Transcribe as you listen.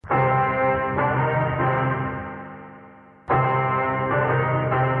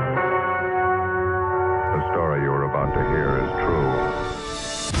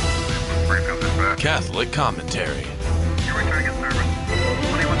Catholic commentary.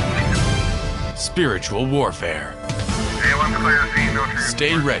 Spiritual warfare.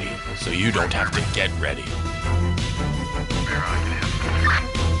 Stay ready so you don't have to get ready.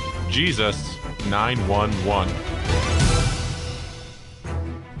 Jesus 911.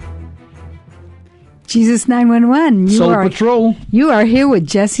 Jesus 911. Soul Patrol. You are here with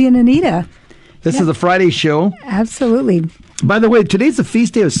Jesse and Anita. This is the Friday show. Absolutely. By the way, today's the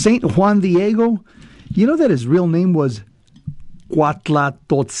feast day of Saint Juan Diego. You know that his real name was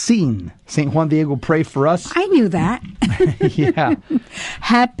Cuatlatotzin. Saint Juan Diego, pray for us. I knew that. Yeah.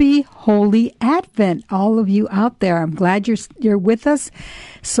 Happy Holy Advent, all of you out there. I'm glad you're with us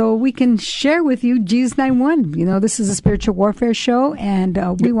so we can share with you Jesus 9-1. You know, this is a spiritual warfare show, and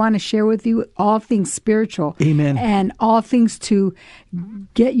we want to share with you all things spiritual. Amen. And all things to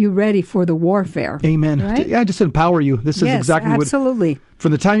get you ready for the warfare. Amen. Right? Yeah, just empower you. This is exactly what... Absolutely.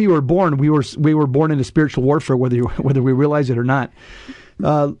 From the time you were born, we were born into spiritual warfare, whether we realize it or not.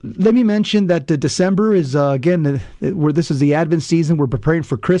 Let me mention that December is, this is the Advent season. We're preparing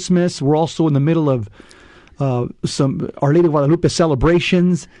for Christmas. We're also in the middle of some Our Lady of Guadalupe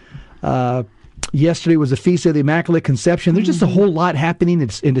celebrations. Yesterday was the Feast of the Immaculate Conception. There's just a whole lot happening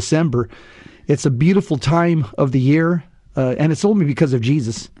in December. It's a beautiful time of the year, and it's only because of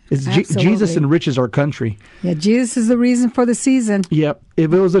Jesus. Jesus enriches our country. Yeah, Jesus is the reason for the season. Yep.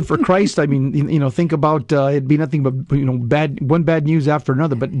 If it wasn't for Christ, I mean, think about it'd be nothing but bad news after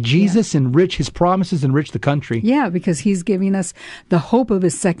another. But Jesus his promises enrich the country. Yeah, because he's giving us the hope of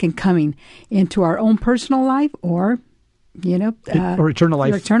his second coming into our own personal life, or or eternal life.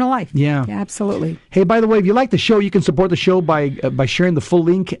 Your eternal life. Yeah, absolutely. Hey, by the way, if you like the show, you can support the show by sharing the full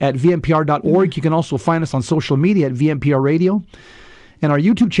link at vmpr.org. You can also find us on social media at VMPR Radio. And our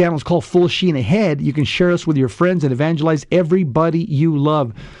YouTube channel is called Full Sheen Ahead. You can share us with your friends and evangelize everybody you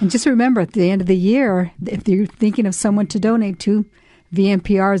love. And just remember, at the end of the year, if you're thinking of someone to donate to,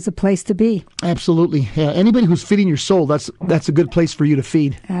 VMPR is the place to be. Absolutely. Anybody who's feeding your soul, that's a good place for you to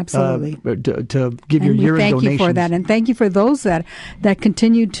feed. Absolutely. To give your year-end donations. Thank you for that. And thank you for those that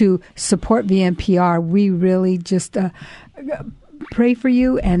continue to support VMPR. We really just pray for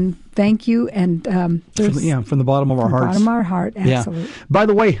you and thank you. And from the bottom of our hearts. Bottom of our heart, absolutely. Yeah. By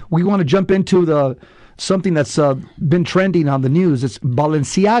the way, we want to jump into something that's been trending on the news. It's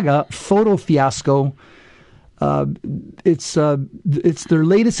Balenciaga photo fiasco. It's their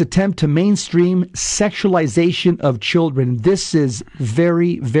latest attempt to mainstream sexualization of children. This is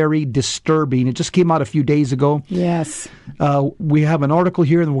very, very disturbing. It just came out a few days ago. Yes. We have an article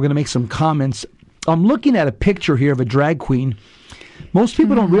here, and we're going to make some comments. I'm looking at a picture here of a drag queen. Most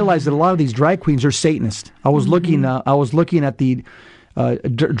people don't realize that a lot of these drag queens are Satanists. I was looking at the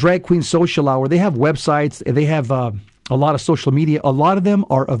Drag Queen Social Hour. They have websites. They have a lot of social media. A lot of them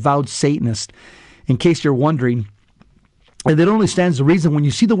are avowed Satanists. In case you're wondering, and it only stands to reason when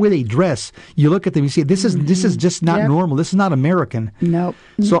you see the way they dress. You look at them, you see this is just not normal. This is not American. No.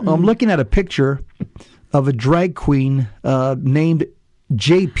 So I'm looking at a picture of a drag queen named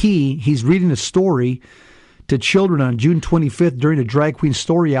JP. He's reading a story to children on June 25th during a Drag Queen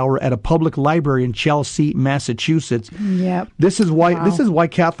Story Hour at a public library in Chelsea, Massachusetts. Yep. This is why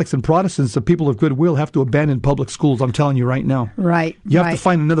Catholics and Protestants, the people of goodwill, have to abandon public schools. I'm telling you right now. Right. You have to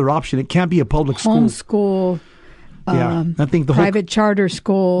find another option. It can't be a public school. Homeschool. I think the private charter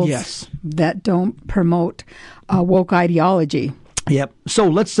schools. Yes. That don't promote woke ideology. Yep. So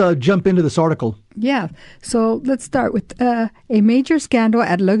let's jump into this article. Yeah. So let's start with a major scandal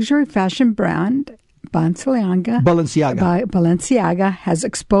at luxury fashion brand Balenciaga has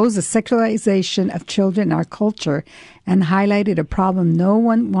exposed the sexualization of children in our culture and highlighted a problem no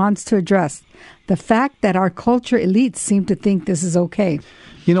one wants to address. The fact that our culture elites seem to think this is okay.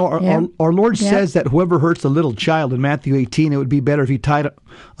 You know, our Lord says that whoever hurts a little child in Matthew 18, it would be better if he tied a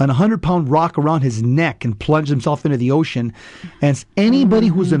 100-pound rock around his neck and plunged himself into the ocean. And anybody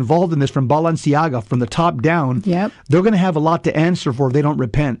who's involved in this from Balenciaga, from the top down, they're going to have a lot to answer for if they don't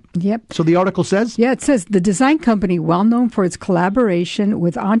repent. Yep. So the article says? Yeah, it says the design company, well known for its collaboration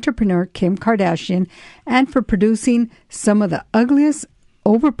with entrepreneur Kim Kardashian and for producing some of the ugliest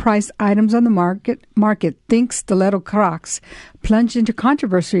overpriced items on the market, think Stiletto Crocs, plunged into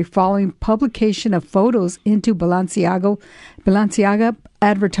controversy following publication of photos into Balenciaga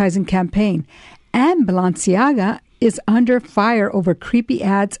advertising campaign. And Balenciaga is under fire over creepy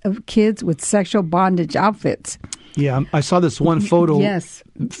ads of kids with sexual bondage outfits. Yeah, I saw this one photo. Yes.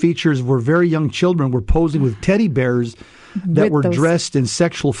 Features where very young children were posing with teddy bears that were dressed in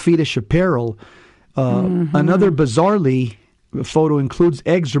sexual fetish apparel. Another bizarrely photo includes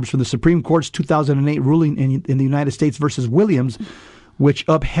excerpts from the Supreme Court's 2008 ruling in the United States versus Williams, which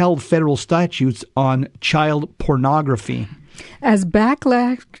upheld federal statutes on child pornography. As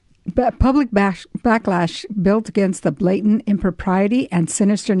public backlash built against the blatant impropriety and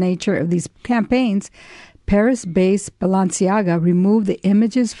sinister nature of these campaigns, Paris-based Balenciaga removed the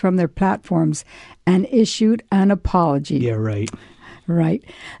images from their platforms and issued an apology. Yeah, right. Right.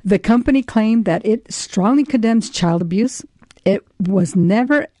 The company claimed that it strongly condemns child abuse. It was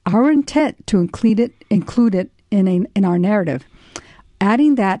never our intent to include it in our narrative,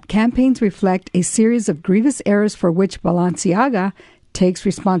 adding that campaigns reflect a series of grievous errors for which Balenciaga takes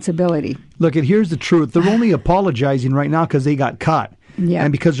responsibility. Look, and here's the truth. They're only apologizing right now because they got caught. Yep.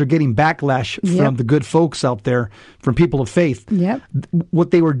 And because they're getting backlash from the good folks out there, from people of faith. Yep.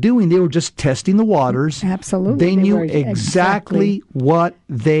 What they were doing, they were just testing the waters. Absolutely. They knew exactly what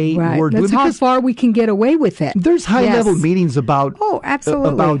they were doing. That's how far we can get away with it. There's high-level meetings about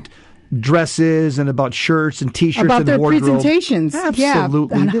about dresses and about shirts and T-shirts about and their wardrobe. presentations.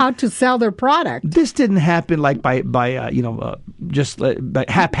 Absolutely. Yeah, and how to sell their product. This didn't happen like by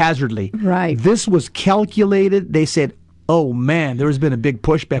haphazardly. Right. This was calculated. They said, oh, man, there's been a big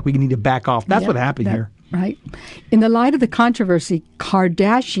pushback. We need to back off. That's what happened here. Right. In the light of the controversy,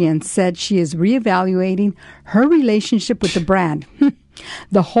 Kardashian said she is reevaluating her relationship with the brand.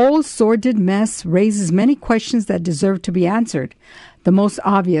 The whole sordid mess raises many questions that deserve to be answered. The most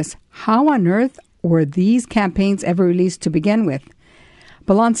obvious, how on earth were these campaigns ever released to begin with?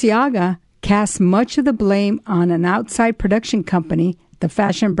 Balenciaga casts much of the blame on an outside production company. The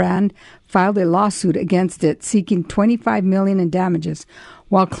fashion brand filed a lawsuit against it, seeking $25 million in damages,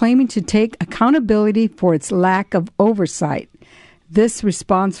 while claiming to take accountability for its lack of oversight. This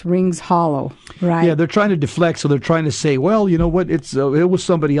response rings hollow, right? Yeah, they're trying to deflect, so they're trying to say, well, you know what, it was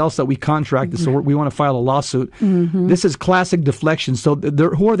somebody else that we contracted, so we want to file a lawsuit. Mm-hmm. This is classic deflection. So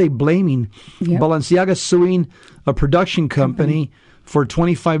who are they blaming? Yep. Balenciaga suing a production company for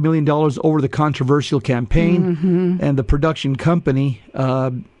 $25 million over the controversial campaign, and the production company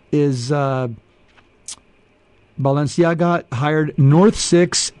is Balenciaga hired North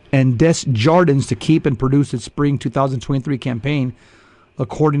Six and Desjardins to keep and produce its spring 2023 campaign,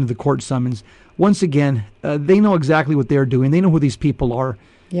 according to the court summons. Once again, they know exactly what they're doing. They know who these people are.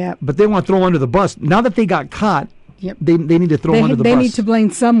 Yeah. But they want to throw them under the bus. Now that they got caught, they need to throw them under the bus. They need to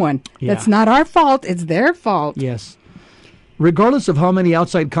blame someone. Yeah. That's not our fault. It's their fault. Yes. Regardless of how many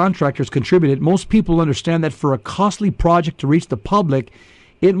outside contractors contributed, most people understand that for a costly project to reach the public,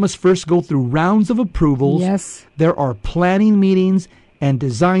 it must first go through rounds of approvals. Yes. There are planning meetings and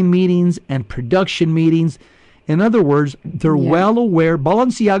design meetings and production meetings. In other words, they're well aware,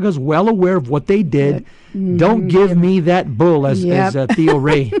 Balenciaga's well aware of what they did. Don't give me that bull, as Theo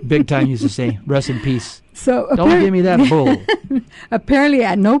Ray big time used to say. Rest in peace. So don't give me that bull. Apparently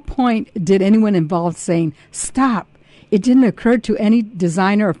at no point did anyone involved saying, stop. It didn't occur to any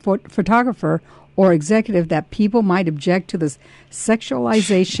designer or photographer or executive that people might object to the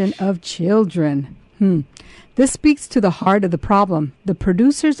sexualization of children. This speaks to the heart of the problem. The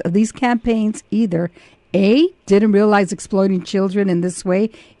producers of these campaigns either A, didn't realize exploiting children in this way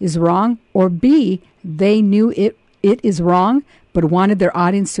is wrong, or B, they knew it is wrong but wanted their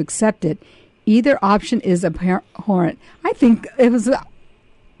audience to accept it. Either option is abhorrent. I think it was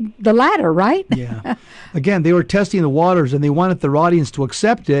the latter, right? Yeah. Again, they were testing the waters and they wanted their audience to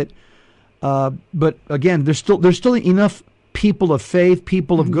accept it. But again, there's still enough people of faith,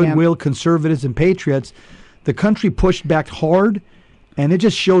 people of goodwill, conservatives and patriots. The country pushed back hard, and it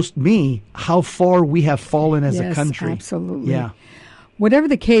just shows me how far we have fallen as a country. Absolutely. Yeah. Whatever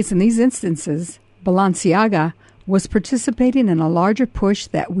the case, in these instances, Balenciaga was participating in a larger push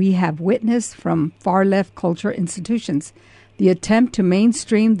that we have witnessed from far-left culture institutions. The attempt to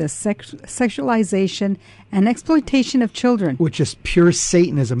mainstream the sexualization and exploitation of children. Which is pure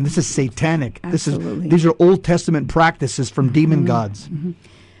Satanism. This is satanic. Absolutely. These are Old Testament practices from demon gods. Mm-hmm.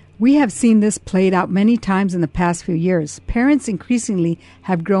 We have seen this played out many times in the past few years. Parents increasingly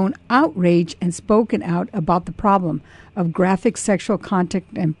have grown outraged and spoken out about the problem of graphic sexual content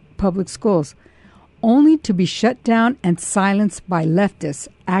in public schools, only to be shut down and silenced by leftists,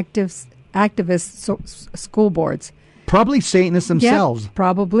 activist school boards. Probably Satanists themselves. Yep,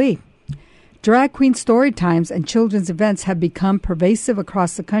 probably. Drag queen story times and children's events have become pervasive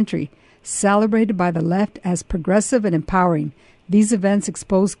across the country, celebrated by the left as progressive and empowering. These events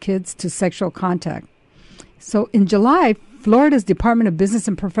expose kids to sexual contact. So in July, Florida's Department of Business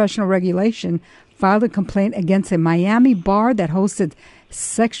and Professional Regulation filed a complaint against a Miami bar that hosted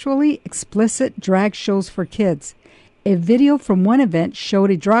sexually explicit drag shows for kids. A video from one event showed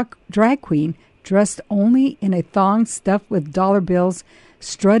a drag queen dressed only in a thong stuffed with dollar bills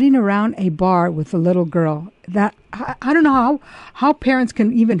strutting around a bar with a little girl. That I don't know how parents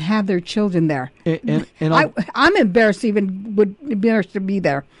can even have their children there. And I'm embarrassed embarrassed to be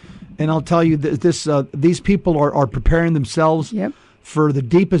there. And I'll tell you these people are preparing themselves for the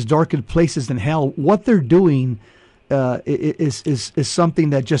deepest, darkest places in hell. What they're doing is something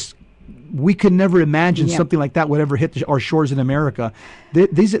that just we could never imagine something like that would ever hit our shores in America.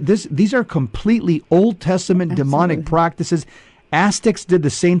 These are completely Old Testament demonic practices. Aztecs did the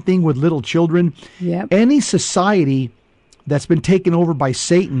same thing with little children. Yep. Any society that's been taken over by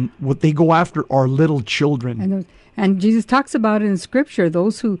Satan, what they go after are little children. And Jesus talks about it in Scripture,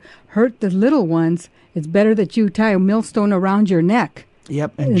 those who hurt the little ones, it's better that you tie a millstone around your neck.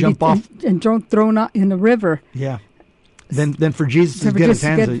 Yep, and jump off. And don't throw it in the river. Yeah. Then for Jesus to get his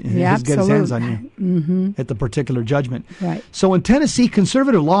hands on you at the particular judgment. Right. So in Tennessee,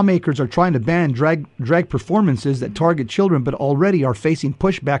 conservative lawmakers are trying to ban drag performances that target children, but already are facing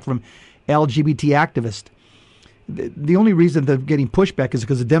pushback from LGBT activists. The only reason they're getting pushback is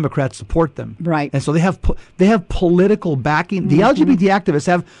because the Democrats support them. Right. And so they have political backing. The LGBT activists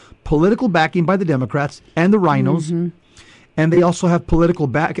have political backing by the Democrats and the rhinos, and they also have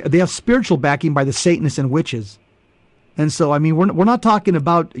they have spiritual backing by the Satanists and witches. And so, I mean, we're not talking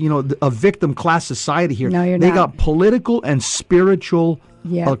about, a victim class society here. No, you're not. They got political and spiritual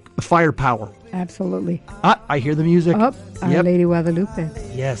firepower. Absolutely. I hear the music. Our Lady Guadalupe.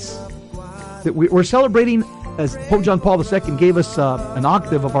 Yes. We're celebrating, as Pope John Paul II gave us an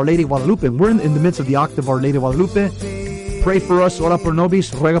octave of Our Lady Guadalupe. And we're in the midst of the octave of Our Lady Guadalupe. Pray for us. Ora por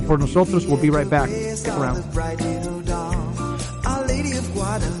nobis. Ruega por nosotros. We'll be right back. Stick around. Our Lady of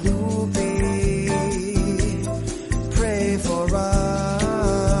Guadalupe. For us,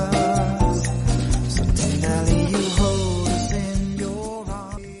 so tenderly you hold us in your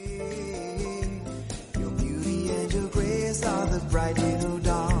arms. Your beauty and your grace are the bright little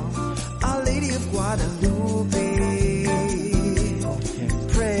dawn. Our Lady of Guadalupe,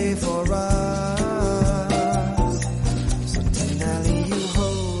 pray for us. So tenderly you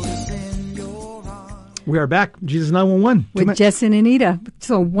hold us in your arms. We are back, Jesus 911. With Jess and Anita. It's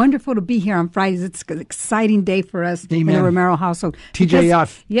so wonderful to be here on Fridays. It's an exciting day for us in the Romero household.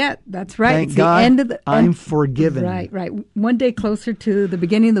 TJF. Yeah, that's right. Thank it's God the end of the I'm forgiven. Right. One day closer to the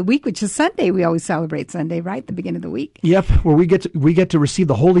beginning of the week, which is Sunday. We always celebrate Sunday, right? The beginning of the week. Yep, where we get to receive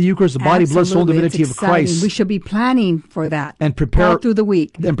the Holy Eucharist, the body, blood, soul, divinity of Christ. We should be planning for that. And prepare all through the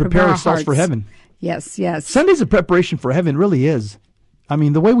week. And prepare ourselves for heaven. Yes. Sunday's a preparation for heaven, really is. I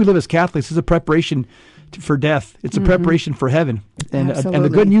mean, the way we live as Catholics is a preparation for death. It's a preparation for heaven. And the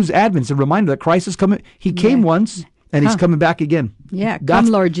good news, Advent's a reminder that Christ is coming. He came once, and he's coming back again. Yeah, come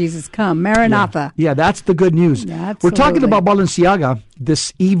Lord Jesus, come. Maranatha. Yeah, that's the good news. Yeah, we're talking about Balenciaga,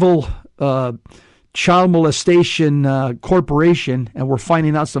 this evil child molestation corporation, and we're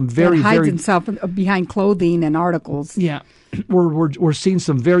finding out some very, that hides himself behind clothing and articles. Yeah, we're seeing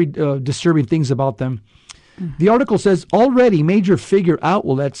some very disturbing things about them. The article says already major figure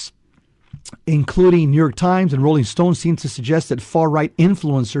outlets, including New York Times and Rolling Stone, seem to suggest that far-right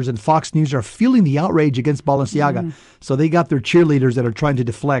influencers and Fox News are feeling the outrage against Balenciaga. So they got their cheerleaders that are trying to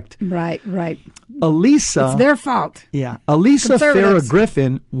deflect. Right. Elisa. It's their fault. Yeah. Elisa Farrah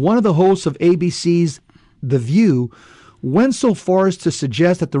Griffin, one of the hosts of ABC's The View, went so far as to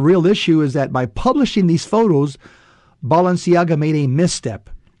suggest that the real issue is that by publishing these photos, Balenciaga made a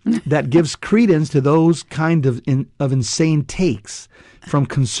misstep that gives credence to those kind of insane takes from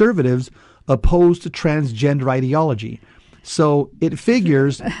conservatives opposed to transgender ideology. So it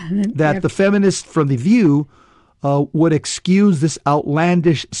figures that the feminists from The View would excuse this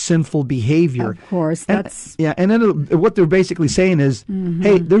outlandish, sinful behavior. Of course, and then what they're basically saying is,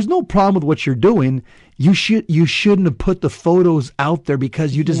 hey, there's no problem with what you're doing. You shouldn't have put the photos out there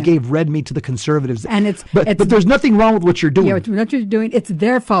because you just gave red meat to the conservatives. And but there's nothing wrong with what you're doing. Yeah, what you're doing, it's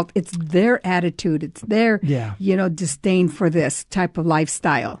their fault. It's their attitude. It's their disdain for this type of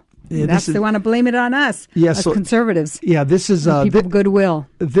lifestyle. Yeah, they want to blame it on us as conservatives. Yeah, this is people of goodwill.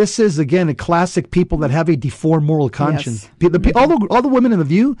 This is again a classic people that have a deformed moral conscience. Yes. All the women in The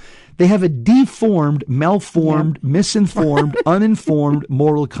View, they have a deformed, malformed, misinformed, uninformed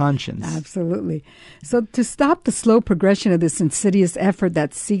moral conscience. Absolutely. So to stop the slow progression of this insidious effort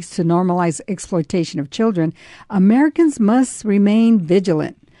that seeks to normalize exploitation of children, Americans must remain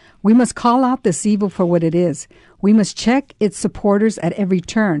vigilant. We must call out this evil for what it is. We must check its supporters at every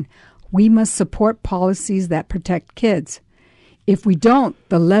turn. We must support policies that protect kids. If we don't,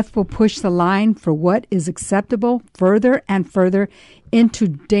 the left will push the line for what is acceptable further and further into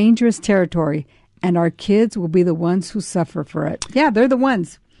dangerous territory, and our kids will be the ones who suffer for it. Yeah, they're the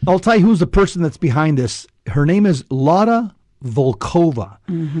ones. I'll tell you who's the person that's behind this. Her name is Laura Volkova.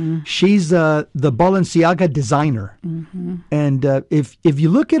 She's the Balenciaga designer. And if you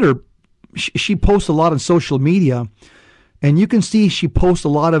look at her, she posts a lot on social media, and you can see she posts a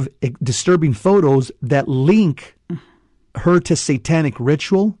lot of disturbing photos that link her to satanic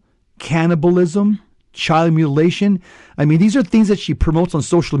ritual, cannibalism, child mutilation. I mean, these are things that she promotes on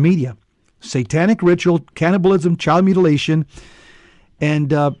social media. Satanic ritual, cannibalism, child mutilation,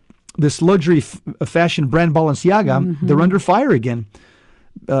 and this luxury fashion brand Balenciaga, they're under fire again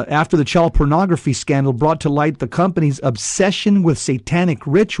after the child pornography scandal brought to light the company's obsession with satanic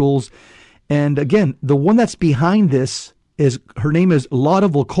rituals. And again, the one that's behind this her name is Lada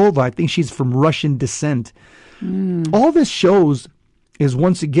Volkova. I think she's from Russian descent. All this shows is,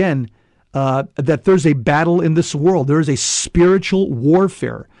 once again, that there's a battle in this world. There is a spiritual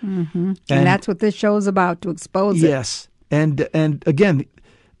warfare. And that's what this show is about, to expose it. Yes. And again,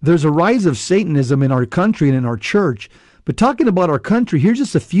 there's a rise of Satanism in our country and in our church. But talking about our country, here's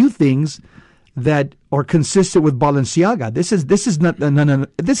just a few things that are consistent with Balenciaga. This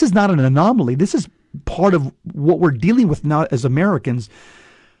is not an anomaly. This is part of what we're dealing with now as Americans.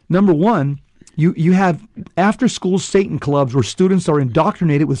 Number one, you have after-school Satan clubs where students are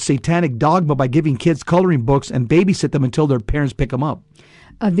indoctrinated with satanic dogma by giving kids coloring books and babysit them until their parents pick them up.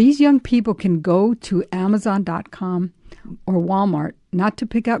 These young people can go to Amazon.com or Walmart, not to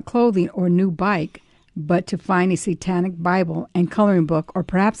pick out clothing or new bike, but to find a satanic Bible and coloring book, or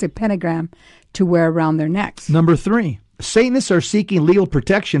perhaps a pentagram to wear around their necks. Number three, Satanists are seeking legal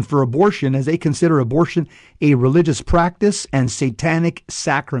protection for abortion as they consider abortion a religious practice and satanic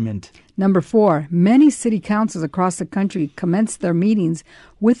sacrament. Number four, many city councils across the country commence their meetings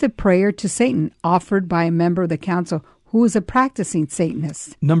with a prayer to Satan offered by a member of the council who is a practicing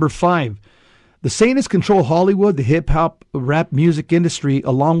Satanist. Number five, the Satanists control Hollywood, the hip-hop, rap music industry,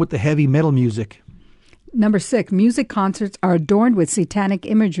 along with the heavy metal music. Number six, music concerts are adorned with satanic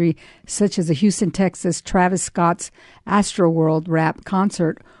imagery, such as the Houston, Texas, Travis Scott's Astroworld rap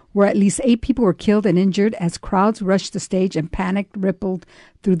concert, where at least 8 people were killed and injured as crowds rushed the stage and panic rippled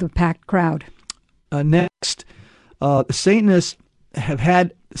through the packed crowd. Next, the Satanists have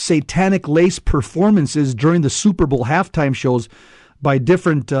had satanic lace performances during the Super Bowl halftime shows by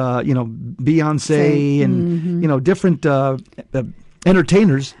different, Beyonce and, different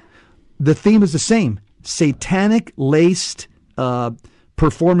entertainers. The theme is the same. Satanic laced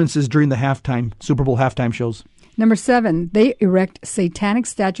performances during the Super Bowl halftime shows. Number seven, they erect satanic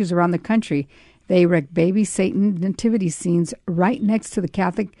statues around the country. They erect baby Satan nativity scenes right next to the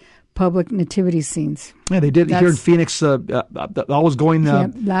Catholic public nativity scenes. Yeah, they did here in Phoenix. I was going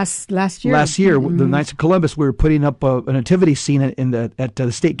last year. Last year, the Knights of Columbus, we were putting up a nativity scene at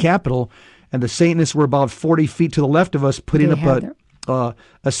the state capitol, and the Satanists were about 40 feet to the left of us, putting up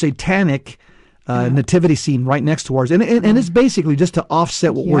a satanic nativity scene right next to ours. And it's basically just to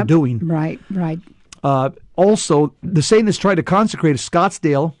offset what we're doing. Right. Also, the Satanists tried to consecrate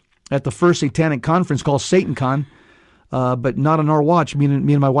Scottsdale at the first satanic conference called SatanCon, but not on our watch. Me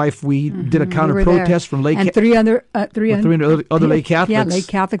and my wife, we did a counter protest from Lake, and three other Lake Catholics. Yeah, Lake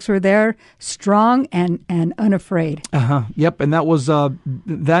Catholics were there, strong and unafraid. Yep, and that was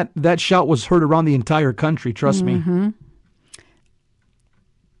that shout was heard around the entire country. Trust me.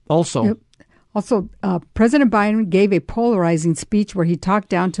 Also, President Biden gave a polarizing speech where he talked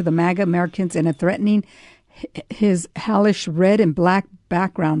down to the MAGA Americans in a threatening his hellish red and black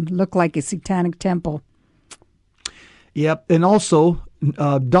background looked like a satanic temple. Yep, and also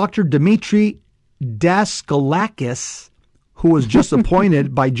Dr. Dimitri Daskalakis, who was just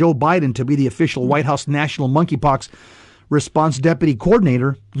appointed by Joe Biden to be the official White House National Monkeypox Response Deputy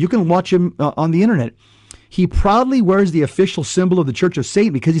Coordinator. You can watch him on the internet. He proudly wears the official symbol of the Church of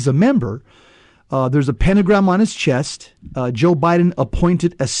Satan because he's a member. There's a pentagram on his chest. Joe Biden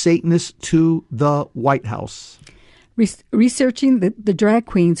appointed a Satanist to the White House. Researching the drag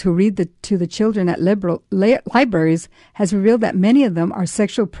queens who read to the children at liberal libraries has revealed that many of them are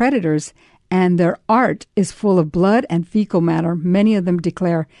sexual predators, and their art is full of blood and fecal matter. Many of them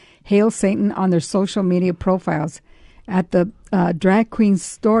declare "Hail Satan" on their social media profiles. At the Drag Queen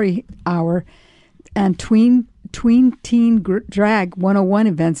Story Hour and Tween Teen Drag 101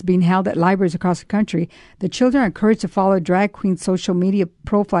 events being held at libraries across the country, the children are encouraged to follow drag queen social media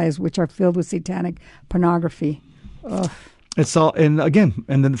profiles, which are filled with satanic pornography. Ugh. It's all, and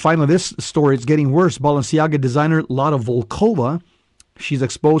then finally, this story is getting worse. Balenciaga designer Lada Volkova, she's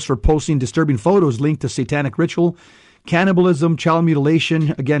exposed for posting disturbing photos linked to satanic ritual, cannibalism, child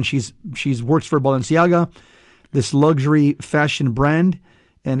mutilation. Again, she's works for Balenciaga, this luxury fashion brand.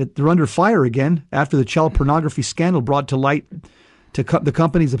 And they're under fire again after the child pornography scandal brought to light to the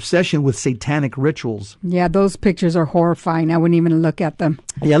company's obsession with satanic rituals. Yeah, those pictures are horrifying. I wouldn't even look at them.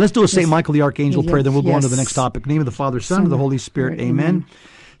 Yeah, let's do a St. Michael the Archangel prayer, then we'll go on to the Yes. next topic. In the name of the Father, Son, and the Holy Spirit. Amen.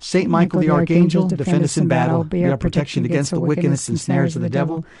 Saint Michael Michael the Archangel, defend us in battle. Be our protection against the wickedness and snares of the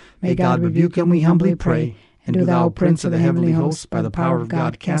devil. May God rebuke him, we humbly pray. And do thou, Prince of the heavenly hosts, by the power of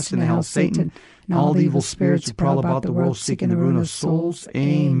God, cast into hell Satan and all the evil spirits who prowl about the world seeking the ruin of souls.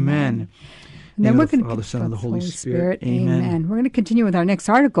 Amen. And then Name we're of the going Father, Son, and the Holy Spirit. Amen. Amen. We're going to continue with our next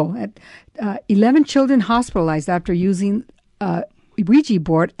article. 11 children hospitalized after using a Ouija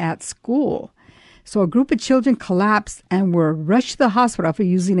board at school. So a group of children collapsed and were rushed to the hospital after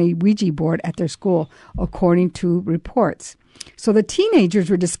using a Ouija board at their school, according to reports. So the teenagers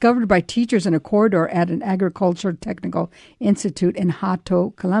were discovered by teachers in a corridor at an agricultural technical institute in Hato,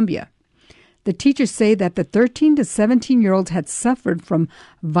 Colombia. The teachers say that the 13 to 17-year-olds had suffered from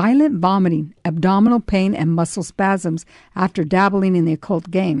violent vomiting, abdominal pain, and muscle spasms after dabbling in the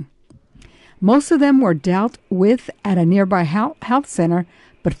occult game. Most of them were dealt with at a nearby health center,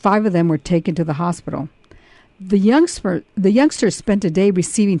 but 5 of them were taken to the hospital. The youngsters spent a day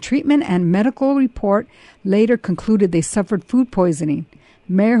receiving treatment, and medical report later concluded they suffered food poisoning.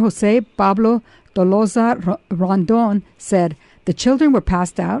 Mayor Jose Pablo Tolosa Rondon said the children were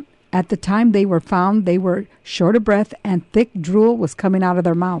passed out. At the time they were found, they were short of breath and thick drool was coming out of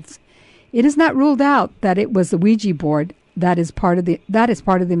their mouths. It is not ruled out that it was the Ouija board that is part of the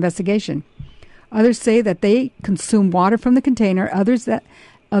investigation. Others say that they consumed water from the container, others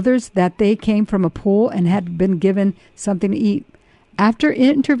that they came from a pool and had been given something to eat. After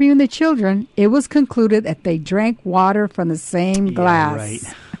interviewing the children, it was concluded that they drank water from the same glass. Right.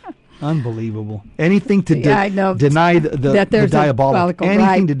 Unbelievable. Anything to Yeah, I know. deny the diabolical. Anything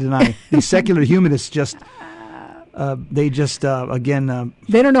right. to deny. These secular humanists just, again...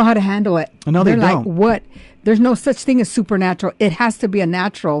 they don't know how to handle it. No, they They're like, don't. what? There's no such thing as supernatural. It has to be a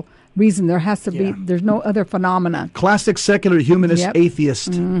natural reason. There has to be, there's no other phenomena. Classic secular humanist Yep.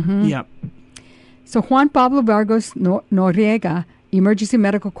 atheist. Mm-hmm. Yeah. So Juan Pablo Vargas Noriega, emergency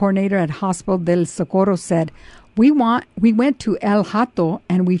medical coordinator at Hospital del Socorro, said, we went to El Hato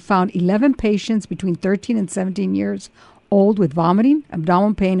and we found 11 patients between 13 and 17 years old with vomiting,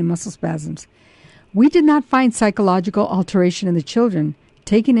 abdominal pain, and muscle spasms. We did not find psychological alteration in the children,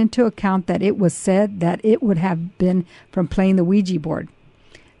 taking into account that it was said that it would have been from playing the Ouija board.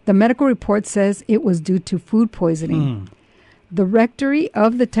 The medical report says it was due to food poisoning. The rectory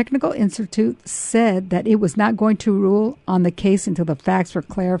of the Technical Institute said that it was not going to rule on the case until the facts were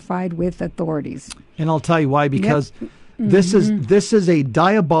clarified with authorities. And I'll tell you why, because this is a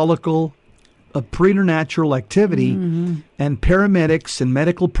diabolical, preternatural activity, and paramedics and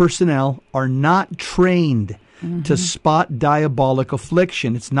medical personnel are not trained to spot diabolic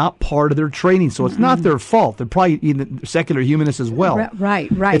affliction. It's not part of their training, so it's not their fault. They're probably even secular humanists as well. Right.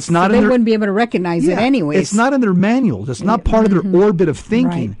 It's not so in they wouldn't be able to recognize it anyways. It's not in their manuals. It's not part of their orbit of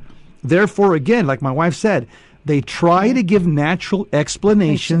thinking. Right. Therefore, again, like my wife said, they try to give natural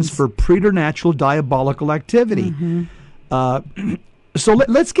explanations for preternatural diabolical activity. So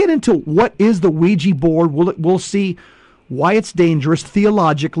let's get into what is the Ouija board. We'll see why it's dangerous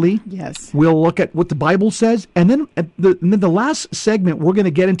theologically. Yes. We'll look at what the Bible says. And then the last segment, we're going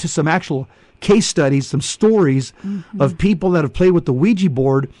to get into some actual case studies, some stories of people that have played with the Ouija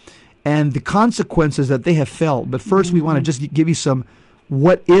board and the consequences that they have felt. But first, we want to just give you some,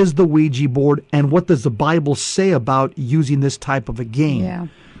 what is the Ouija board and what does the Bible say about using this type of a game? Yeah.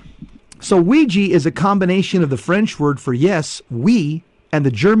 So Ouija is a combination of the French word for yes, oui, and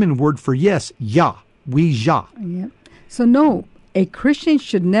the German word for yes, ja, Ouija. Yep. So no, a Christian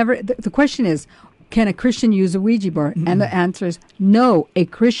should never, the question is, can a Christian use a Ouija board? And the answer is no, a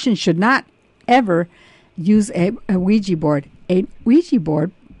Christian should not ever use a Ouija board. A Ouija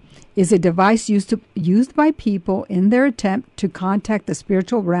board is a device used by people in their attempt to contact the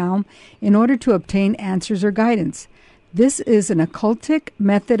spiritual realm in order to obtain answers or guidance. This is an occultic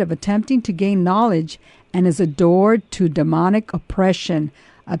method of attempting to gain knowledge and is adored to demonic oppression,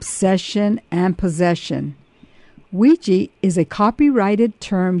 obsession, and possession. Ouija is a copyrighted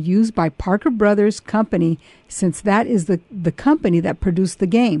term used by Parker Brothers Company, since that is the company that produced the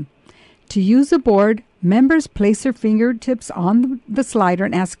game. To use the board, members place their fingertips on the slider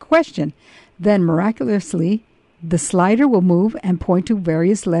and ask a question. Then, miraculously, the slider will move and point to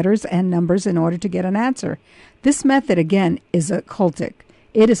various letters and numbers in order to get an answer. This method, again, is occultic.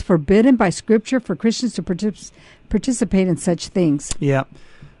 It is forbidden by Scripture for Christians to participate in such things. Yeah.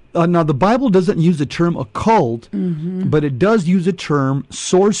 Now, the Bible doesn't use the term occult, but it does use the term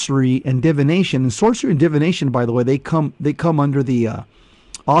sorcery and divination. And sorcery and divination, by the way, they come under the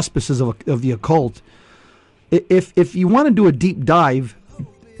auspices of the occult. If you want to do a deep dive,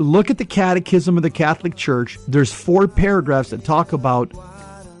 look at the Catechism of the Catholic Church. There's 4 paragraphs that talk about.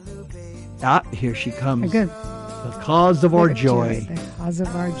 Here she comes. Good. The cause of our joy. The cause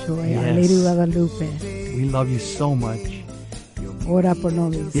of our joy. Yes. Our Lady Guadalupe. We love you so much. Ora por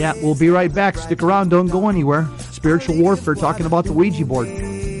nobis. Yeah, we'll be right back. Stick around. Don't go anywhere. Spiritual warfare, talking about the Ouija board.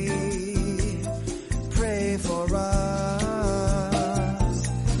 Pray for us.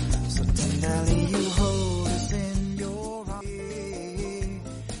 So tenderly you hold us in your arms.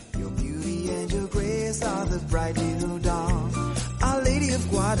 Your beauty and your grace are the bright new dawn. Our Lady of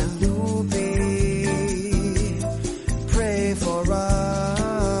Guadalupe. Pray for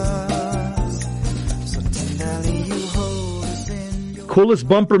us. So tenderly you hold us in your Coolest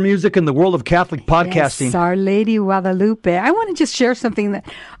bumper music in the world of Catholic podcasting. Yes, Our Lady Guadalupe. I want to just share something that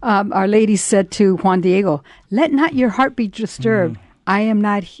Our Lady said to Juan Diego. Let not your heart be disturbed. Am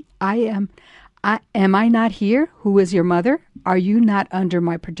I not here? Who is your mother? Are you not under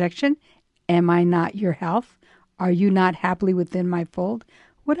my protection? Am I not your health? Are you not happily within my fold?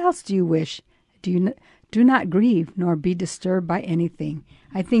 What else do you wish? Do not grieve, nor be disturbed by anything.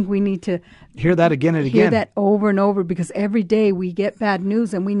 I think we need to Hear that again and hear again. that over and over, because every day we get bad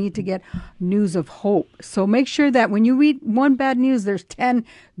news and we need to get news of hope. So make sure that when you read one bad news, there's 10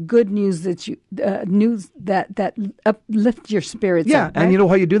 good news that that uplift your spirits. Yeah, up, and right? you know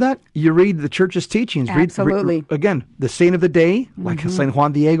how you do that? You read the Church's teachings. Absolutely. Again, the saint of the day, like Saint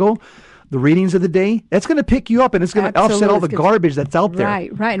Juan Diego, the readings of the day. That's going to pick you up, and it's going to offset all the Absolutely. garbage that's out there.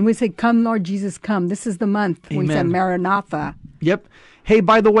 Right. And we say, come, Lord Jesus, come. This is the month. We say, Amen. Maranatha. Yep. Hey,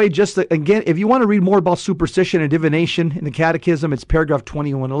 by the way, just again, if you want to read more about superstition and divination in the Catechism, it's paragraph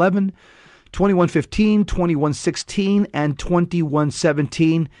 2111, 2115, 2116, and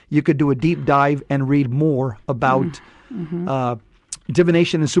 2117. You could do a deep dive and read more about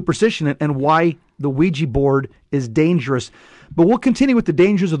divination and superstition and why the Ouija board is dangerous. But we'll continue with the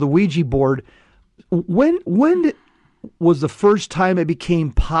dangers of the Ouija board. When was the first time it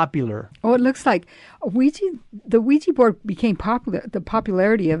became popular? Oh, it looks like the Ouija board became popular. The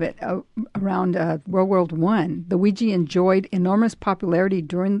popularity of it around World War I. The Ouija enjoyed enormous popularity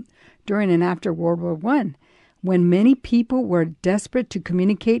during and after World War I, when many people were desperate to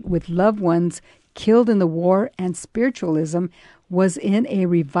communicate with loved ones killed in the war, and spiritualism was in a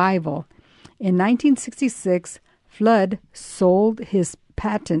revival. In 1966, Flood sold his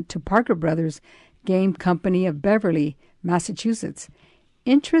patent to Parker Brothers Game Company of Beverly, Massachusetts.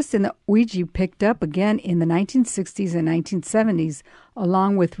 Interest in the Ouija picked up again in the 1960s and 1970s,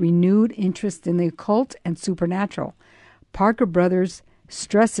 along with renewed interest in the occult and supernatural. Parker Brothers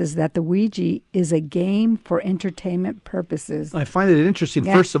stresses that the Ouija is a game for entertainment purposes. I find it interesting.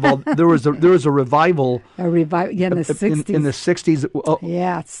 Yeah. First of all, there was a revival In the 60s. in the 60s.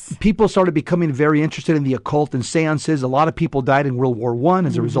 Yes. People started becoming very interested in the occult and seances. A lot of people died in World War I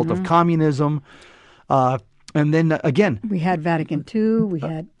as a result of communism. And then again, We had Vatican II. We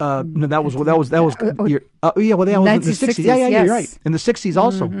had no, that was that was that was that was in the 60s. Yeah, yes. you're right. In the 60s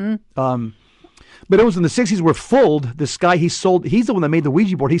also. But it was in the 60s where Fuld, this guy, he's the one that made the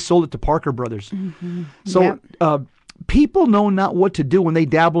Ouija board. He sold it to Parker Brothers. So people know not what to do when they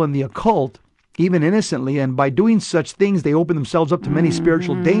dabble in the occult, even innocently. And by doing such things, they open themselves up to many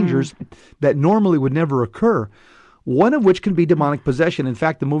spiritual dangers that normally would never occur. One of which can be demonic possession. In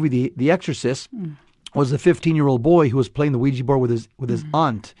fact, the movie The Exorcist was a 15-year-old boy who was playing the Ouija board with his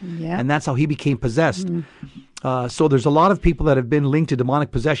aunt. Yeah. And that's how he became possessed. So there's a lot of people that have been linked to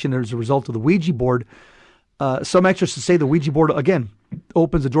demonic possession as a result of the Ouija board. Some exorcists say the Ouija board, again,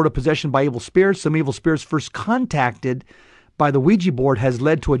 opens the door to possession by evil spirits. Some evil spirits first contacted by the Ouija board has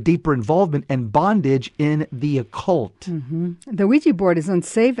led to a deeper involvement and bondage in the occult. The Ouija board is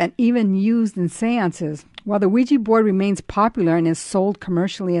unsafe and even used in seances. While the Ouija board remains popular and is sold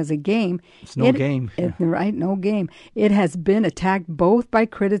commercially as a game, It's no game. Right, no game. It has been attacked both by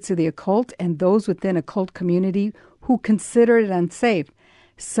critics of the occult and those within occult community who consider it unsafe.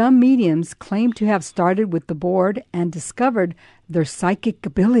 Some mediums claim to have started with the board and discovered their psychic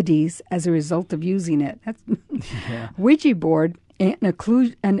abilities as a result of using it. That's Ouija board and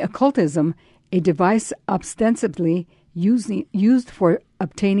occultism, a device ostensibly used for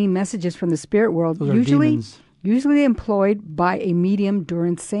obtaining messages from the spirit world, Those are demons. usually employed by a medium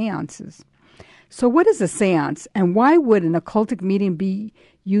during seances. So what is a seance, and why would an occultic medium be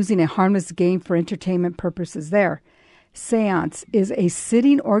using a harmless game for entertainment purposes there? Seance is a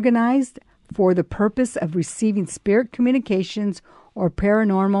sitting organized for the purpose of receiving spirit communications or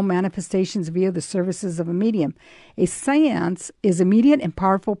paranormal manifestations via the services of a medium. A seance is immediate and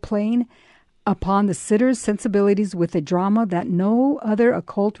powerful playing upon the sitter's sensibilities with a drama that no other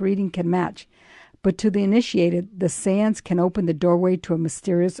occult reading can match. But to the initiated, the seance can open the doorway to a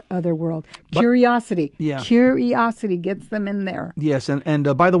mysterious other world. Curiosity. Yeah. Curiosity gets them in there. Yes,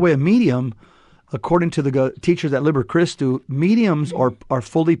 and by the way, a medium, according to the teachers at Liber Christo, mediums are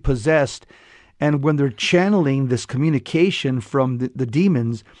fully possessed, and when they're channeling this communication from the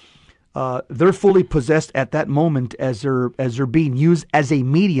demons, they're fully possessed at that moment as they're being used as a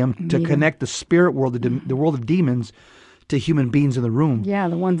medium to connect the spirit world, the world of demons, to human beings in the room. Yeah,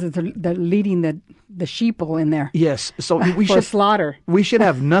 the ones that are leading the sheeple in there. Yes, so we for should slaughter. We should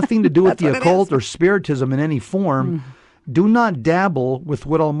have nothing to do with the That's what it occult is. or spiritism in any form. Do not dabble with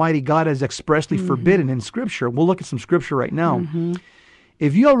what Almighty God has expressly forbidden in Scripture. We'll look at some Scripture right now.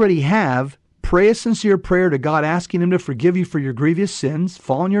 If you already have, pray a sincere prayer to God, asking Him to forgive you for your grievous sins.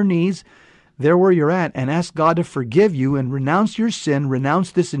 Fall on your knees there where you're at and ask God to forgive you and renounce your sin.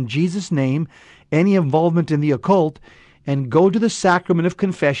 Renounce this in Jesus' name, any involvement in the occult, and go to the sacrament of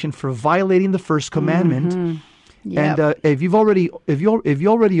confession for violating the first commandment. Yep. And if you already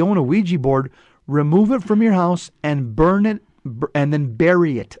own a Ouija board, remove it from your house and burn it, and then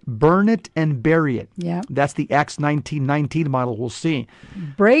bury it. Burn it and bury it. Yeah. That's the Acts 19:19 model. We'll see.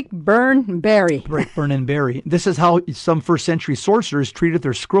 Break, burn, bury. Break, burn, and bury. This is how some first century sorcerers treated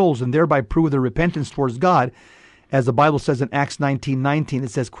their scrolls and thereby proved their repentance towards God. As the Bible says in Acts 19:19, it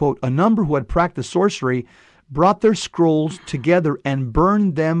says, quote, a number who had practiced sorcery brought their scrolls together and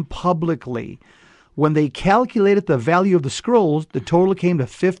burned them publicly. When they calculated the value of the scrolls, the total came to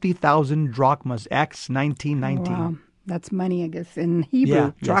 50,000 drachmas. Acts 19:19. Wow. That's money, I guess, in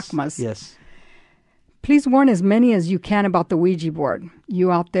Hebrew, drachmas. Yes. Please warn as many as you can about the Ouija board.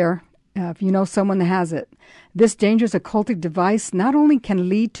 You out there, if you know someone that has it. This dangerous occultic device not only can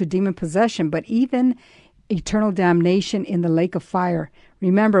lead to demon possession, but even eternal damnation in the lake of fire.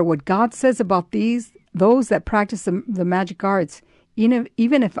 Remember what God says about those that practice the magic arts, even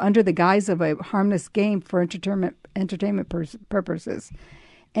if under the guise of a harmless game for entertainment purposes.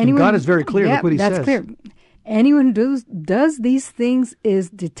 And God is very clear. Look what He says. That's clear. Anyone who does these things is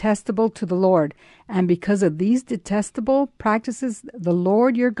detestable to the Lord. And because of these detestable practices, the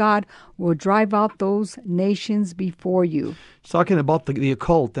Lord your God will drive out those nations before you. Talking about the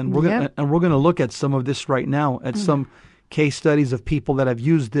occult, and we're going to look at some of this right now, at some case studies of people that have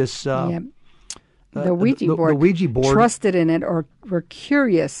used this the Ouija board, the Ouija board, trusted in it, or were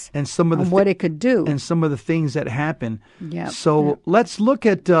curious and some of the what it could do, and some of the things that happen. Yeah. So let's look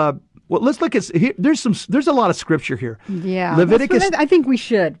at. Let's look at here. There's a lot of scripture here. Yeah, Leviticus. I think we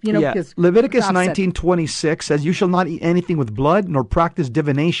should. Because Leviticus 19:26 says, "You shall not eat anything with blood, nor practice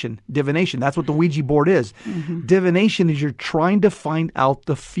divination." Divination. That's what the Ouija board is. Divination is you're trying to find out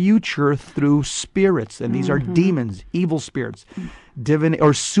the future through spirits, and these are demons, evil spirits.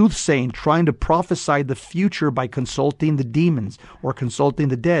 Or soothsaying, trying to prophesy the future by consulting the demons or consulting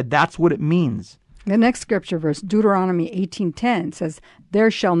the dead. That's what it means. The next scripture verse, Deuteronomy 18:10, says, "There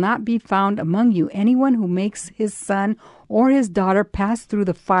shall not be found among you anyone who makes his son or his daughter pass through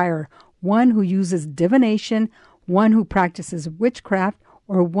the fire, one who uses divination, one who practices witchcraft,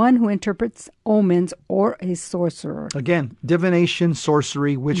 or one who interprets omens, or a sorcerer." Again, divination,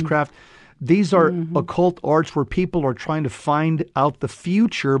 sorcery, witchcraft. These are occult arts where people are trying to find out the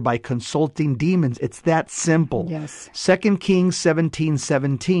future by consulting demons. It's that simple. Yes. 2 Kings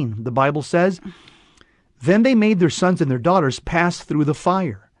 17:17. The Bible says, "Then they made their sons and their daughters pass through the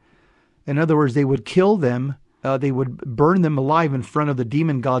fire." In other words, they would kill them. They would burn them alive in front of the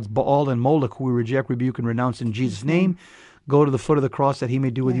demon gods Baal and Moloch, who we reject, rebuke, and renounce in Jesus' name. Go to the foot of the cross that He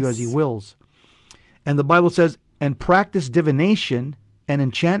may do with you as He wills. And the Bible says, "And practice divination and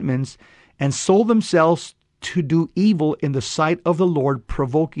enchantments, and sold themselves to do evil in the sight of the Lord,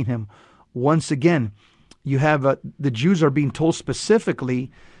 provoking Him." Once again, you have the Jews are being told specifically,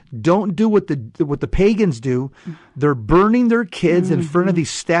 don't do what the pagans do. They're burning their kids in front of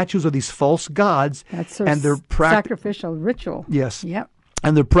these statues of these false gods. That's and they're sacrificial ritual. Yes. Yep.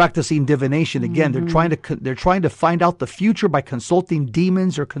 And they're practicing divination again. They're trying to find out the future by consulting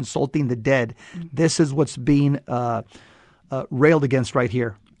demons or consulting the dead. This is what's being railed against right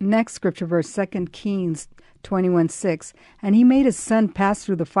here. Next scripture verse, 2 Kings 21:6. "And he made his son pass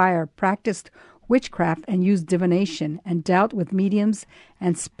through the fire, practiced witchcraft, and used divination, and dealt with mediums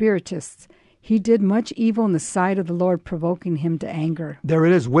and spiritists. He did much evil in the sight of the Lord, provoking Him to anger." There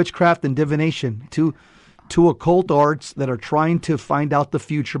it is, witchcraft and divination, two occult arts that are trying to find out the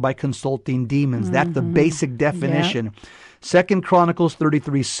future by consulting demons. That's the basic definition. 2 Chronicles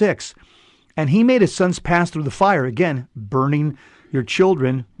 33:6. "And he made his sons pass through the fire," again, burning your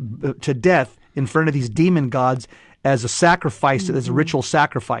children to death in front of these demon gods as a sacrifice, as a ritual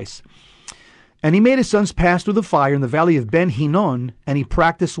sacrifice. "And he made his sons pass through the fire in the valley of Ben Hinnom, and he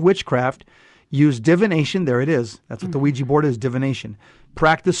practiced witchcraft, used divination, there it is. That's what the Ouija board is, divination.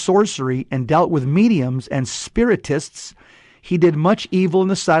 Practiced sorcery and dealt with mediums and spiritists. He did much evil in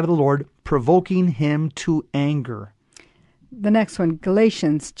the sight of the Lord, provoking him to anger. The next one,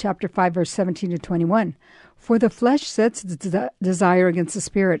 Galatians chapter 5, verse 17 to 21. For the flesh sets its desire against the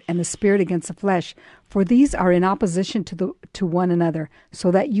spirit, and the spirit against the flesh. For these are in opposition to one another,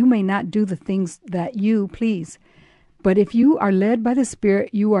 so that you may not do the things that you please. But if you are led by the Spirit,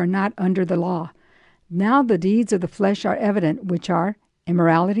 you are not under the law. Now the deeds of the flesh are evident, which are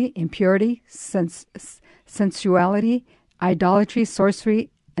immorality, impurity, sensuality, idolatry, sorcery,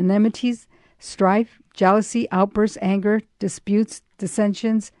 enmities, strife, jealousy, outbursts, anger, disputes,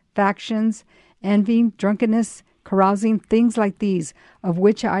 dissensions, factions, envying, drunkenness, carousing, things like these, of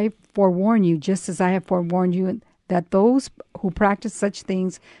which I forewarn you, just as I have forewarned you, that those who practice such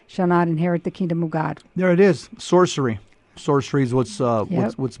things shall not inherit the kingdom of God. There it is, sorcery. Sorcery is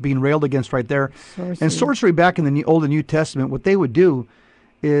what's being railed against right there. Sorcery. And sorcery back in the Old and New Testament, what they would do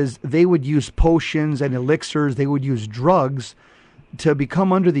is they would use potions and elixirs, they would use drugs to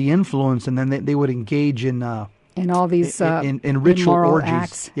become under the influence, and then they would engage in all these in ritual orgies.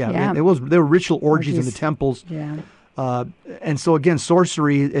 Acts. Yeah. There were ritual orgies in the temples. Yeah. And so again,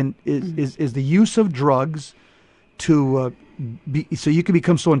 sorcery is the use of drugs to so you can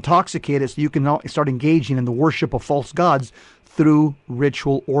become so intoxicated so you can now start engaging in the worship of false gods through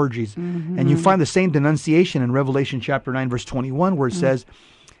ritual orgies. And you find the same denunciation in Revelation chapter 9, verse 21, where it says,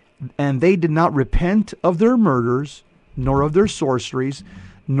 and they did not repent of their murders, nor of their sorceries,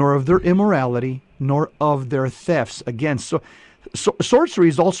 nor of their immorality, nor of their thefts. Again, so sorcery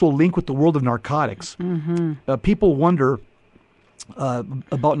is also a link with the world of narcotics. People wonder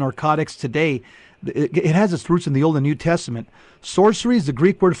about narcotics today. It has its roots in the Old and New Testament. Sorcery is the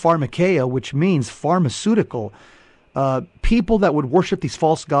Greek word pharmakeia, which means pharmaceutical. People that would worship these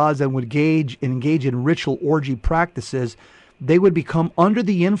false gods and would engage in ritual orgy practices, they would become under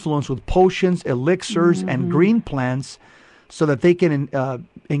the influence with potions, elixirs, and green plants so that they can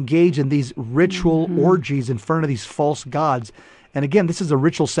engage in these ritual orgies in front of these false gods. And again, this is a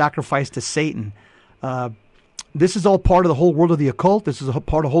ritual sacrifice to Satan. This is all part of the whole world of the occult. This is a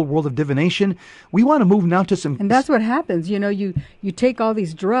part of the whole world of divination. We want to move now to some... And that's what happens. You know, you take all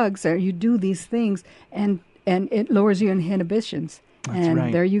these drugs or you do these things and it lowers your inhibitions. That's and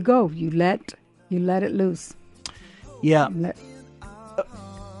right. there you go. You let it loose. Yeah.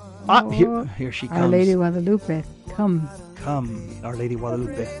 Here she comes. Our Lady Guadalupe, come. Come, Our Lady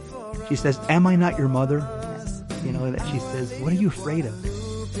Guadalupe. She says, am I not your mother? You know, she says, what are you afraid of?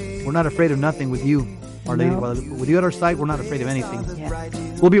 We're not afraid of nothing with you, Our Lady Guadalupe. With you at our side, we're not afraid of anything. Yeah.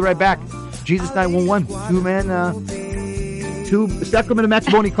 We'll be right back. Jesus 911, two Sacramento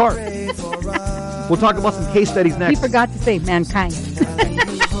Maximoni car. We'll talk about some case studies next. He forgot to say mankind.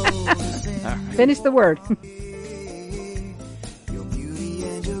 Finish the word. Your beauty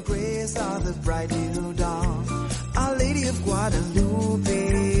and your grace are the bright new dawn. Our Lady of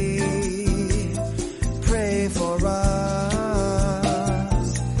Guadalupe, pray for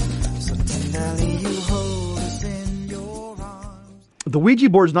us. So tenderly you hold us in your arms. The Ouija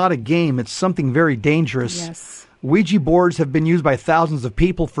board is not a game. It's something very dangerous. Yes. Ouija boards have been used by thousands of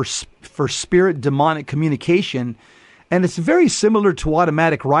people for spirit demonic communication, and it's very similar to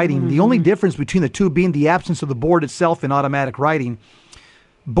automatic writing. The only difference between the two being the absence of the board itself in automatic writing.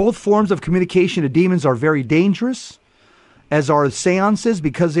 Both forms of communication to demons are very dangerous, as are seances,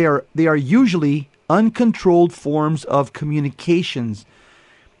 because they are usually uncontrolled forms of communications.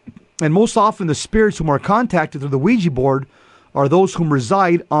 And most often the spirits whom are contacted through the Ouija board are those whom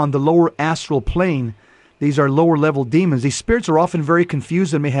reside on the lower astral plane. These are lower level demons. These spirits are often very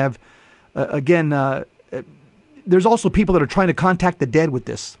confused and may have, there's also people that are trying to contact the dead with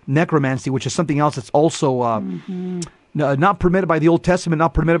this. Necromancy, which is something else that's also not permitted by the Old Testament,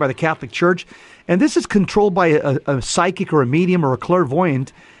 not permitted by the Catholic Church. And this is controlled by a psychic or a medium or a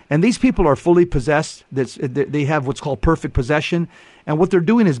clairvoyant. And these people are fully possessed. They have what's called perfect possession. And what they're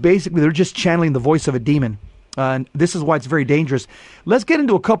doing is basically they're just channeling the voice of a demon. And this is why it's very dangerous. Let's get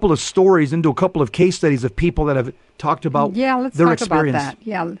into a couple of stories, into a couple of case studies of people that have talked about their experience. About that.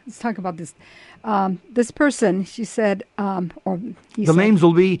 Yeah, let's talk about this. This person, she said, names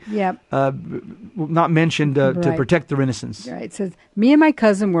will be not mentioned to protect their innocence. Right. It says, me and my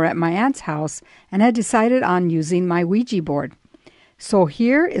cousin were at my aunt's house and had decided on using my Ouija board. So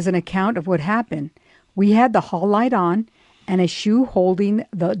here is an account of what happened. We had the hall light on and a shoe holding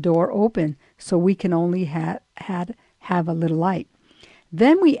the door open, so we can only have a little light.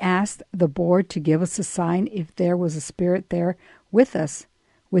 Then we asked the board to give us a sign if there was a spirit there with us.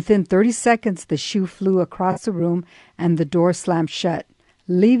 Within 30 seconds, the shoe flew across the room and the door slammed shut.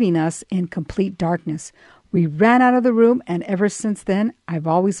 leaving us in complete darkness. We ran out of the room, and ever since then, I've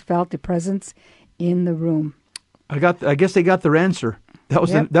always felt a presence in the room. I guess they got their answer. That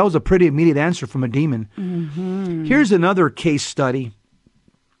was Yep. that was a pretty immediate answer from a demon. Mm-hmm. Here's another case study.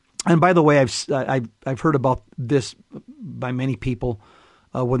 And by the way, I've heard about this by many people.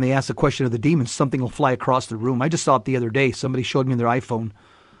 When they ask the question of the demons, something will fly across the room. I just saw it the other day. Somebody showed me their iPhone.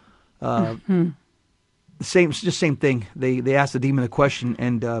 Same thing. They asked the demon a question,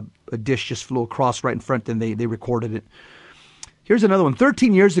 and a dish just flew across right in front, and they recorded it. Here's another one.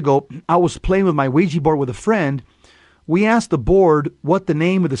 13 years ago, I was playing with my Ouija board with a friend. We asked the board what the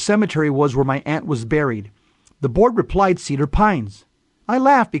name of the cemetery was where my aunt was buried. The board replied Cedar Pines. I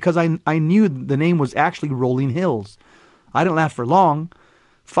laughed because I knew the name was actually Rolling Hills. I didn't laugh for long.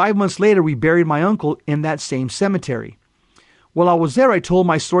 5 months later, we buried my uncle in that same cemetery. While I was there, I told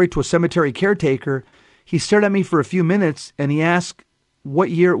my story to a cemetery caretaker. He stared at me for a few minutes, and he asked what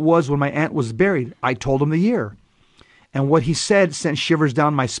year it was when my aunt was buried. I told him the year. And what he said sent shivers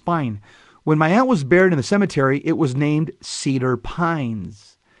down my spine. When my aunt was buried in the cemetery, it was named Cedar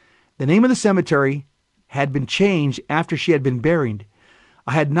Pines. The name of the cemetery had been changed after she had been buried.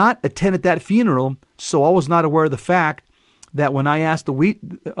 I had not attended that funeral, so I was not aware of the fact that when I asked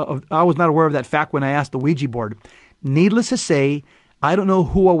I was not aware of that fact when I asked the Ouija board. Needless to say, I don't know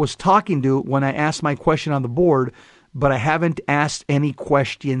who I was talking to when I asked my question on the board, but I haven't asked any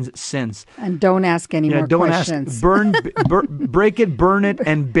questions since. And don't ask any more don't questions. Ask. Break it, burn it,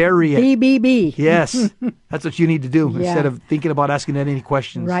 and bury it. BBB. Yes, that's what you need to do Yeah. instead of thinking about asking any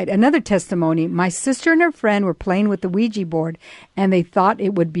questions. Right. Another testimony. My sister and her friend were playing with the Ouija board, and they thought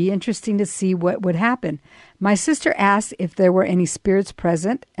it would be interesting to see what would happen. My sister asked if there were any spirits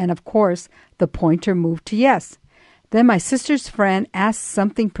present, and of course, the pointer moved to yes. Then my sister's friend asked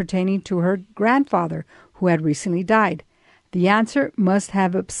something pertaining to her grandfather, who had recently died. The answer must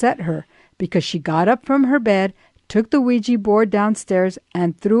have upset her, because she got up from her bed, took the Ouija board downstairs,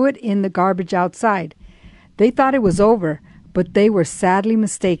 and threw it in the garbage outside. They thought it was over, but they were sadly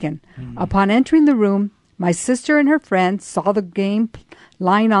mistaken. Upon entering the room, my sister and her friend saw the game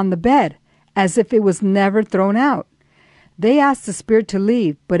lying on the bed, as if it was never thrown out. They asked the spirit to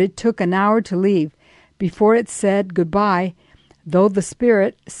leave, but it took an hour to leave before it said goodbye, though the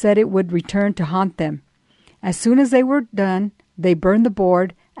spirit said it would return to haunt them. As soon as they were done, they burned the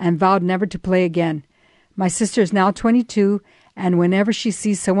board and vowed never to play again. My sister is now 22, and whenever she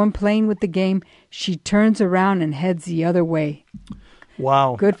sees someone playing with the game, she turns around and heads the other way.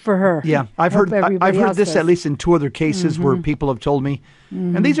 Wow. Good for her. Yeah, I've Hope heard everybody this else does. at least in two other cases where people have told me,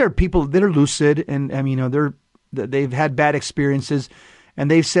 and these are people that are lucid, and they've had bad experiences, and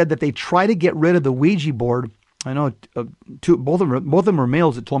they've said that they try to get rid of the Ouija board. I know both of them were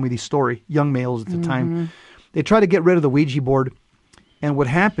males that told me this story, young males at the time. They tried to get rid of the Ouija board, and what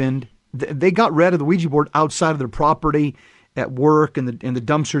happened? They got rid of the Ouija board outside of their property at work and the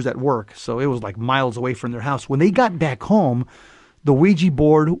dumpsters at work, so it was like miles away from their house. When they got back home, the Ouija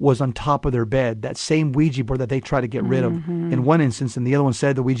board was on top of their bed, that same Ouija board that they tried to get rid of in one instance, and the other one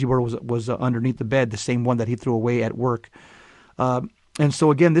said the Ouija board was underneath the bed, the same one that he threw away at work. And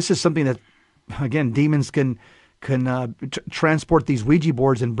so again, this is something that, again, demons can transport these Ouija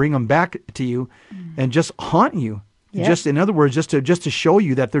boards and bring them back to you and just haunt you. Yep. Just in other words, just to show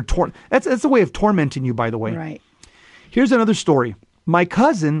you that they're that's a way of tormenting you, by the way. Right. Here's another story. My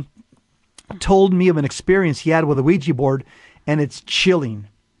cousin told me of an experience he had with a Ouija board, and it's chilling.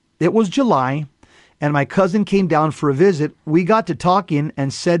 It was July, and my cousin came down for a visit. We got to talking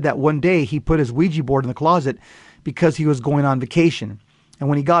and said that one day he put his Ouija board in the closet because he was going on vacation. And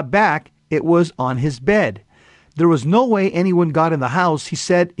when he got back, it was on his bed. There was no way anyone got in the house. He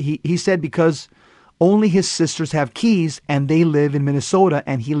said because only his sisters have keys, and they live in Minnesota,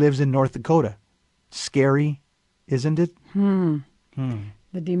 and he lives in North Dakota. Scary, isn't it? The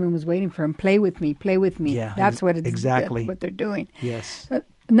demon was waiting for him. Play with me. Play with me. Yeah, That's what it's exactly what they're doing. Yes.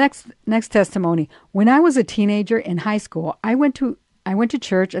 Next testimony. When I was a teenager in high school, I went to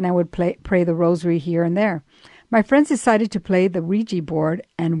church, and I would pray the rosary here and there. My friends decided to play the Ouija board,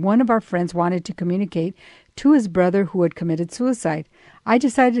 and one of our friends wanted to communicate to his brother who had committed suicide. I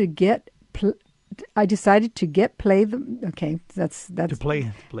decided to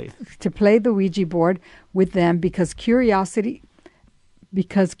play the Ouija board with them because curiosity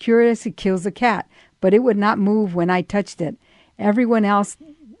kills a cat, but it would not move when I touched it. Everyone else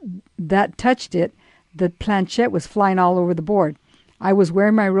that touched it, the planchette was flying all over the board. I was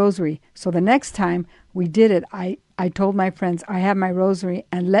wearing my rosary, so the next time we did it, I told my friends, I have my rosary,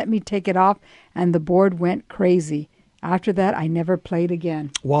 and let me take it off, and the board went crazy. After that, I never played again.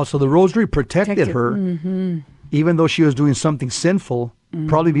 Wow, so the rosary protected her, even though she was doing something sinful.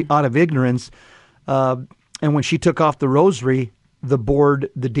 probably out of ignorance. And when she took off the rosary,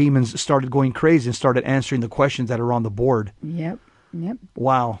 the demons started going crazy and started answering the questions that are on the board. Yep.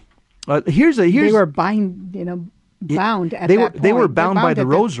 Wow. They were bound at that point. They were bound by the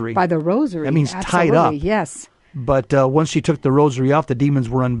rosary. By the rosary. That means Absolutely, tied up. Yes. But once she took the rosary off, the demons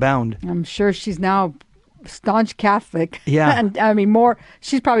were unbound. I'm sure she's now staunch Catholic. Yeah. And I mean,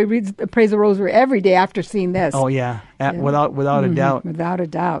 she's probably prays the rosary every day after seeing this. Oh, yeah. Without a doubt. Without a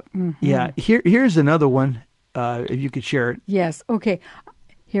doubt. Mm-hmm. Yeah. Here's another one, if you could share it. Yes. Okay.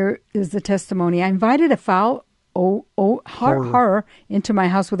 Here is the testimony. I invited a foul horror into my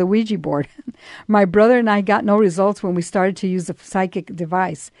house with a Ouija board. My brother and I got no results when we started to use the psychic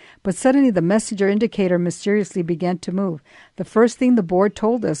device, but suddenly the messenger indicator mysteriously began to move. The first thing the board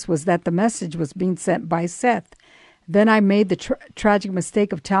told us was that the message was being sent by Seth. Then I made the tragic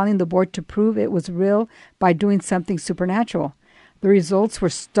mistake of telling the board to prove it was real by doing something supernatural. The results were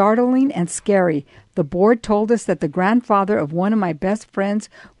startling and scary. The board told us that the grandfather of one of my best friends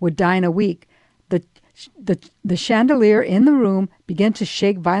would die in a week. The chandelier in the room began to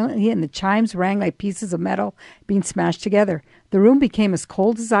shake violently, and the chimes rang like pieces of metal being smashed together. The room became as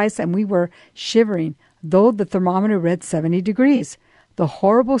cold as ice, and we were shivering, though the thermometer read 70 degrees. The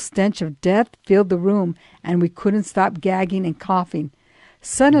horrible stench of death filled the room, and we couldn't stop gagging and coughing.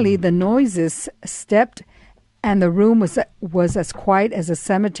 Suddenly, the noises stepped, and the room was as quiet as a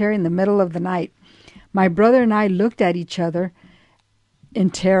cemetery in the middle of the night. My brother and I looked at each other in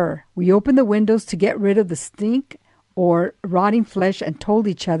terror. We opened the windows to get rid of the stink or rotting flesh and told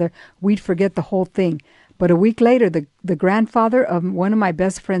each other we'd forget the whole thing. But a week later, the grandfather of one of my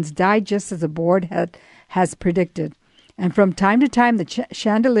best friends died just as the board has predicted. And from time to time, the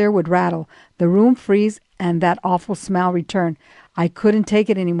chandelier would rattle, the room freeze, and that awful smell return. I couldn't take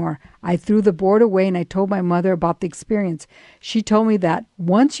it anymore. I threw the board away, and I told my mother about the experience. She told me that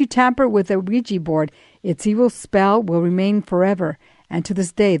once you tamper with a Ouija board, its evil spell will remain forever. And to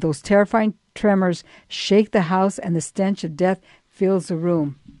this day, those terrifying tremors shake the house, and the stench of death fills the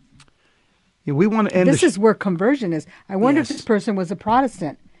room. Yeah, we want to end. This is where conversion is. I wonder if this person was a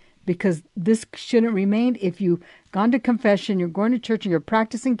Protestant, because this shouldn't remain. If you've gone to confession, you're going to church, and you're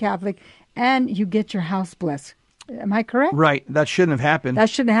practicing Catholic, and you get your house blessed. Am I correct? Right. That shouldn't have happened. That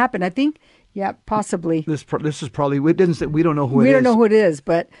shouldn't happen. I think, yeah, possibly. This is probably. It didn't say, we don't know who it is. We don't know who it is,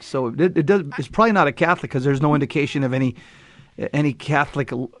 but so it does. It's probably not a Catholic because there's no indication of any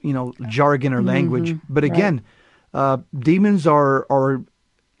Catholic, jargon or language. Mm-hmm. But again, demons are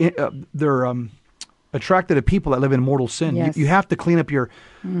they're attracted to people that live in mortal sin. Yes. You have to clean up your.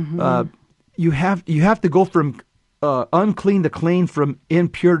 You have to go from unclean to clean, from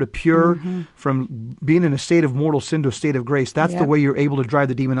impure to pure, from being in a state of mortal sin to a state of grace. That's the way you're able to drive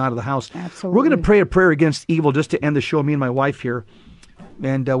the demon out of the house. Absolutely. We're going to pray a prayer against evil just to end the show. Me and my wife here,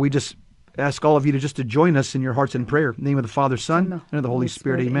 and we just ask all of you to join us in your hearts in prayer. In the name of the Father, Son, and of the Holy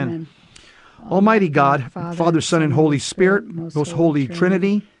Spirit. Amen. Almighty God, Father, Son, and Holy Spirit, most holy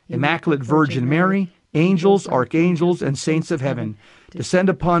Trinity, Immaculate Virgin Mary, angels, archangels, and saints of heaven, descend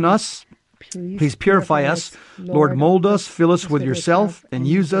upon us. Please purify us. Lord, mold us, fill us with yourself, and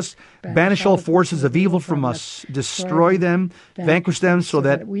use us. Banish all forces of evil from us. Destroy them, vanquish them, so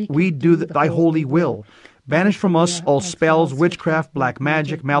that we do thy holy will. Banish from us all spells, witchcraft, black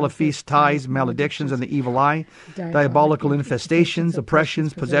magic, malefice, ties, maledictions, and the evil eye, diabolical infestations,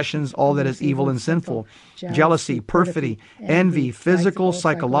 oppressions, possessions, all that is evil and sinful, jealousy, perfidy, envy, physical,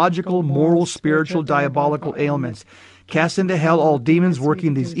 psychological, moral, spiritual, diabolical ailments. Cast into hell all demons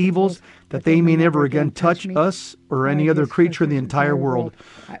working these evils, that they may never again touch us or any other creature in the entire world.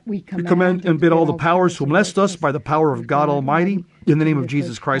 We command and bid all the powers who molest us by the power of God Almighty, in the name of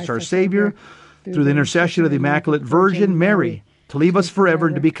Jesus Christ our Savior, through the intercession of the Immaculate Virgin Mary, to leave us forever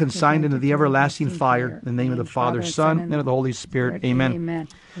and to be consigned into the everlasting fire. In the name of the Father, Son, and of the Holy Spirit. Amen. Amen.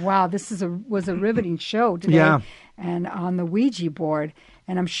 Wow, this was a riveting show today, and on the Ouija board.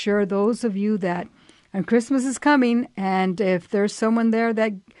 And I'm sure those of you that, and Christmas is coming, and if there's someone there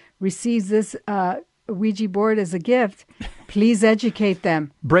that receives this Ouija board as a gift, please educate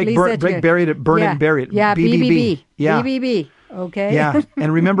them. Break, bury it, burn it, and bury it. Yeah, BBB. Yeah. BBB. Okay. Yeah,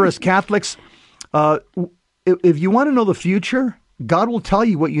 and remember, as Catholics, if you want to know the future, God will tell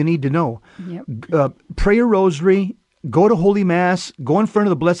you what you need to know. Yep. Pray a rosary, go to Holy Mass, go in front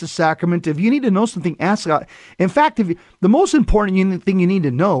of the Blessed Sacrament. If you need to know something, ask God. In fact, the most important thing you need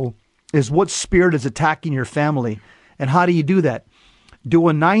to know is what spirit is attacking your family. And how do you do that? Do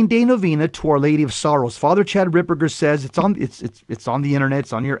a 9-day novena to Our Lady of Sorrows. Father Chad Ripperger says it's on the internet,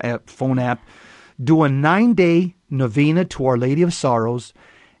 it's on your phone app. Do a 9-day novena to Our Lady of Sorrows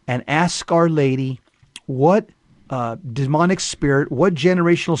and ask Our Lady what demonic spirit, what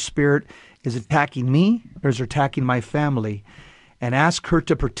generational spirit is attacking me or is attacking my family, and ask her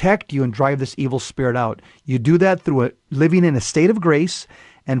to protect you and drive this evil spirit out. You do that through living in a state of grace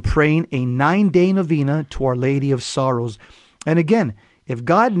and praying a 9-day novena to Our Lady of Sorrows. And again, if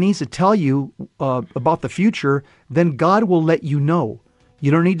God needs to tell you about the future, then God will let you know. You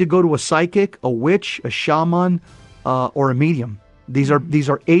don't need to go to a psychic, a witch, a shaman, or a medium. These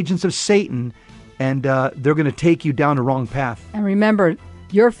are agents of Satan, and they're going to take you down the wrong path. And remember,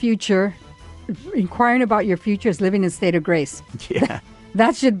 your future, inquiring about your future is living in a state of grace. Yeah.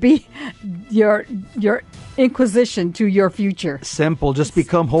 That should be your inquisition to your future. Simple. Just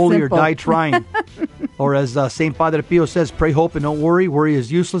become holy Simple. or die trying. Or as St. Padre Pio says, pray, hope, and don't worry. Worry is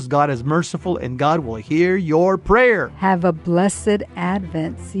useless. God is merciful, and God will hear your prayer. Have a blessed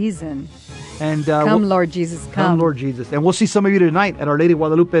Advent season. And Come, Lord Jesus, come. Lord Jesus. And we'll see some of you tonight at Our Lady of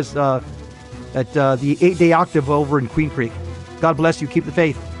Guadalupe's at the 8-day octave over in Queen Creek. God bless you. Keep the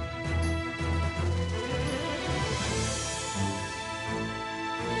faith.